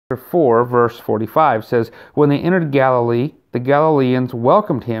4, verse 45 says, "When they entered Galilee, the Galileans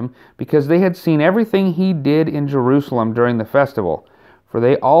welcomed him because they had seen everything he did in Jerusalem during the festival, for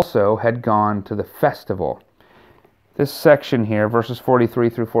they also had gone to the festival." This section here, verses 43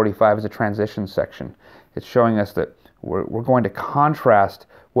 through 45, is a transition section. It's showing us that we're going to contrast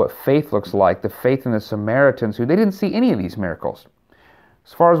what faith looks like, the faith in the Samaritans, who they didn't see any of these miracles.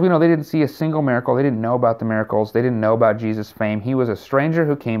 As far as we know, they didn't see a single miracle. They didn't know about the miracles. They didn't know about Jesus' fame. He was a stranger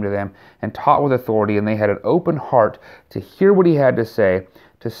who came to them and taught with authority, and they had an open heart to hear what he had to say,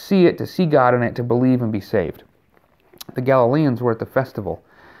 to see it, to see God in it, to believe and be saved. The Galileans were at the festival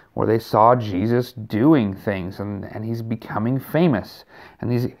where they saw Jesus doing things, and he's becoming famous. And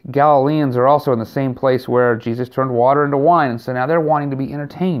these Galileans are also in the same place where Jesus turned water into wine, and so now they're wanting to be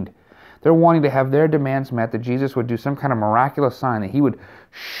entertained. They're wanting to have their demands met, that Jesus would do some kind of miraculous sign, that he would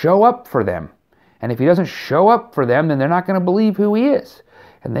show up for them. And if he doesn't show up for them, then they're not going to believe who he is.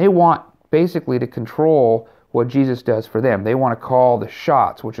 And they want basically to control what Jesus does for them. They want to call the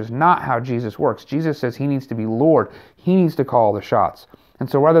shots, which is not how Jesus works. Jesus says he needs to be Lord. He needs to call the shots. And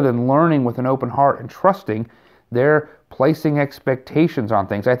so rather than learning with an open heart and trusting, they're placing expectations on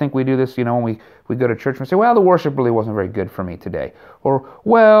things. I think we do this, when we go to church and we say, well, the worship really wasn't very good for me today. Or,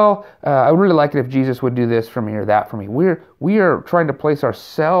 well, I would really like it if Jesus would do this for me or that for me. We are trying to place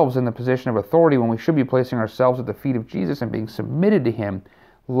ourselves in the position of authority when we should be placing ourselves at the feet of Jesus and being submitted to him,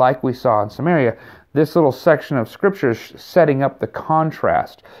 like we saw in Samaria. This little section of Scripture is setting up the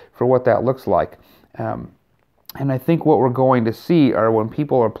contrast for what that looks like. And I think what we're going to see are when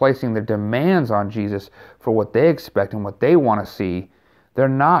people are placing their demands on Jesus for what they expect and what they want to see, they're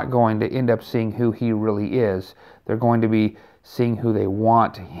not going to end up seeing who he really is. They're going to be seeing who they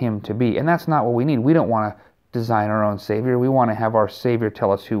want him to be. And that's not what we need. We don't want to design our own Savior. We want to have our Savior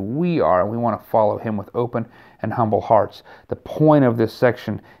tell us who we are, and we want to follow him with open and humble hearts. The point of this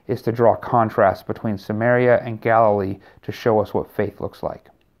section is to draw contrast between Samaria and Galilee to show us what faith looks like.